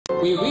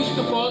we wish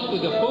to call to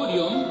the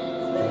podium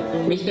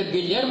Mr.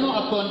 Guillermo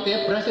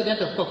Aponte, President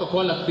of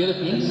Coca-Cola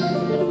Philippines,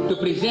 to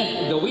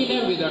present the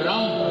winner with a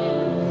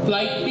round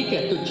flight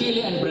ticket to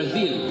Chile and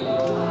Brazil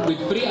with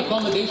free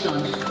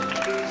accommodations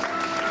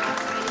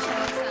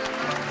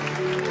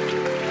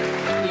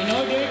in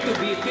order to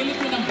be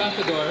Philippine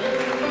Ambassador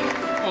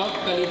of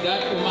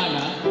Calidad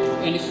Humana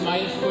and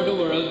Smiles for the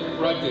World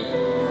project.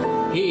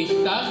 He is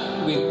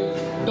tasked with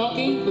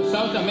talking to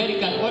South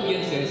American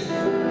audiences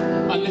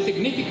on the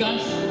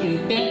significance,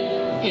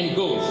 intent, and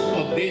goals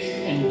of this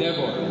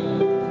endeavor.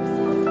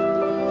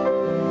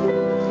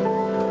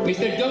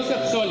 Mr.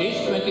 Joseph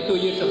Solis, 22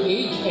 years of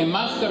age, a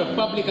Master of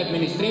Public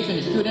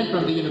Administration student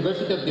from the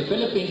University of the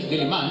Philippines,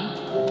 Diliman,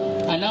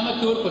 an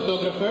amateur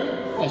photographer,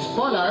 a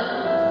scholar,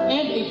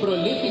 and a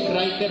prolific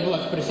writer who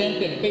has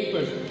presented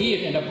papers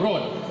here and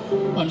abroad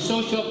on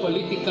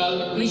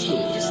socio-political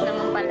issues.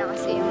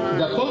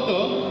 The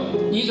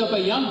photo is of a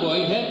young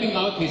boy helping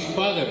out his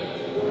father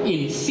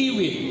in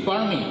seaweed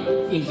farming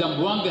in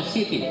Zamboanga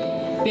City,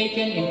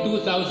 taken in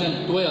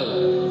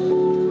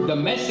 2012. The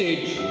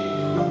message,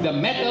 the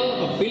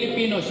mettle of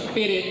Filipino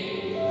spirit,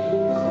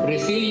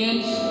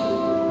 resilience,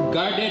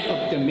 guarded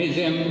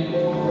optimism,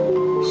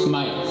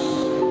 smiles.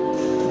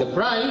 The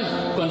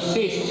prize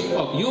consists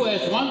of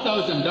US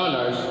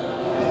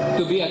 $1,000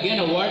 to be again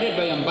awarded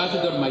by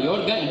Ambassador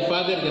Mayorga and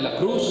Father de la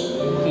Cruz,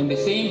 and the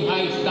same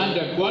high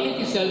standard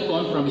quality cell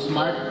phone from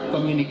Smart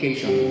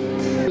Communication,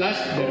 plus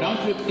the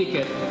round-trip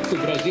ticket to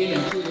Brazil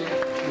and Chile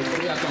with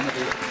free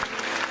accommodation.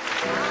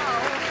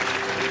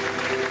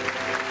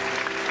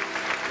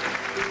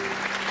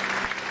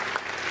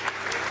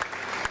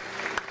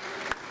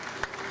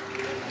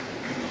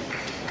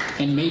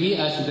 And maybe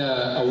as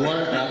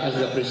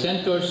the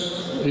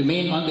presenters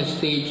remain on the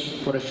stage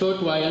for a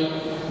short while,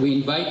 we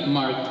invite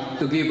Mark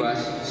to give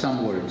us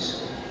some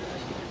words.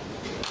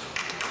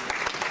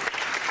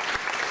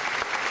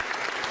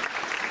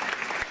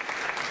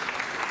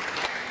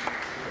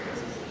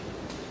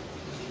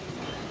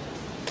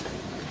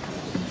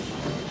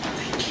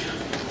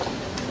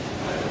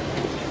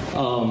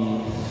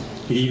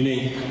 Good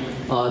evening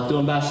to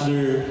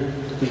Ambassador,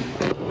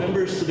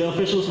 members, to the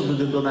officials of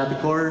the Diplomatic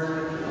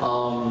Corps,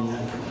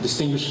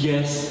 distinguished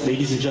guests,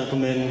 ladies and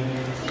gentlemen.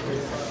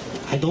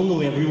 I don't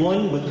know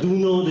everyone, but do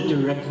know that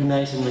you're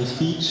recognized in my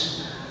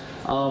speech.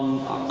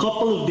 A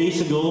couple of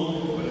days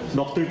ago,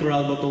 Dr.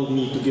 Turalba told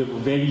me to give a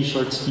very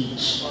short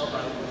speech,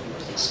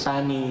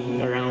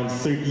 spanning around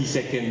 30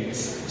 seconds.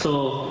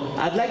 So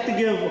I'd like to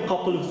give a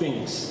couple of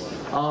things.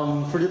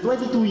 For the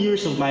 22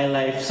 years of my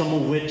life, some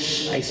of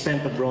which I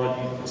spent abroad,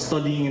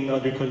 studying in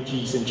other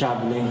countries and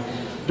traveling,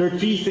 there are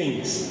three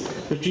things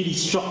that really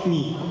struck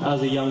me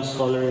as a young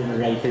scholar and a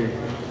writer.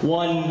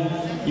 One,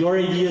 your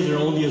ideas are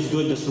only as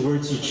good as the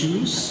words you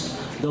choose.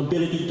 The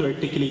ability to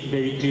articulate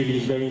very clearly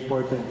is very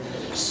important,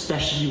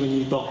 especially when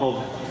you talk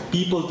of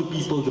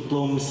people-to-people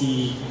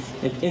diplomacy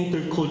and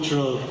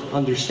intercultural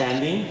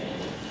understanding.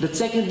 But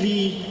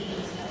secondly,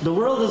 the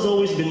world has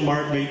always been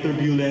marked by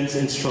turbulence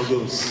and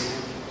struggles.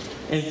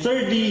 And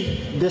thirdly,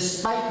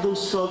 despite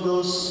those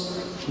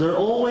struggles, there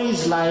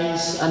always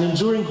lies an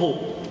enduring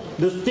hope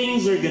that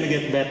things are going to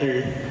get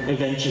better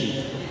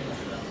eventually.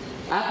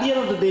 At the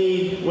end of the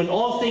day, when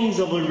all things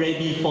have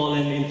already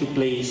fallen into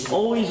place,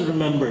 always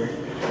remember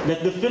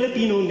that the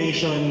Filipino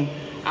nation,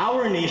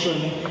 our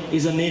nation,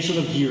 is a nation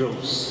of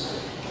heroes.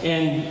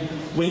 And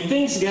when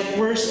things get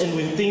worse and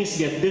when things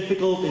get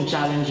difficult and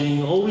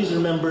challenging, always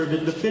remember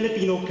that the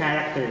Filipino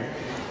character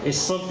is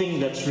something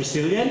that's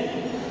resilient,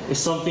 is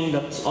something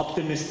that's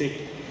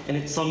optimistic, and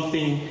it's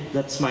something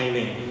that's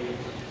smiling.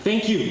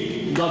 Thank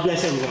you. God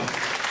bless everyone.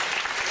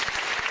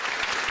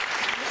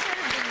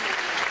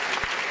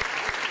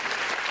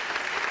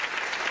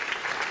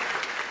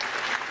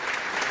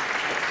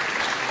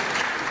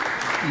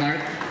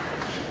 Mark.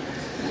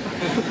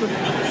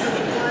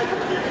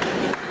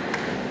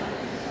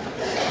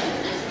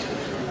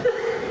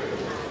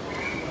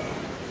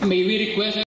 May we request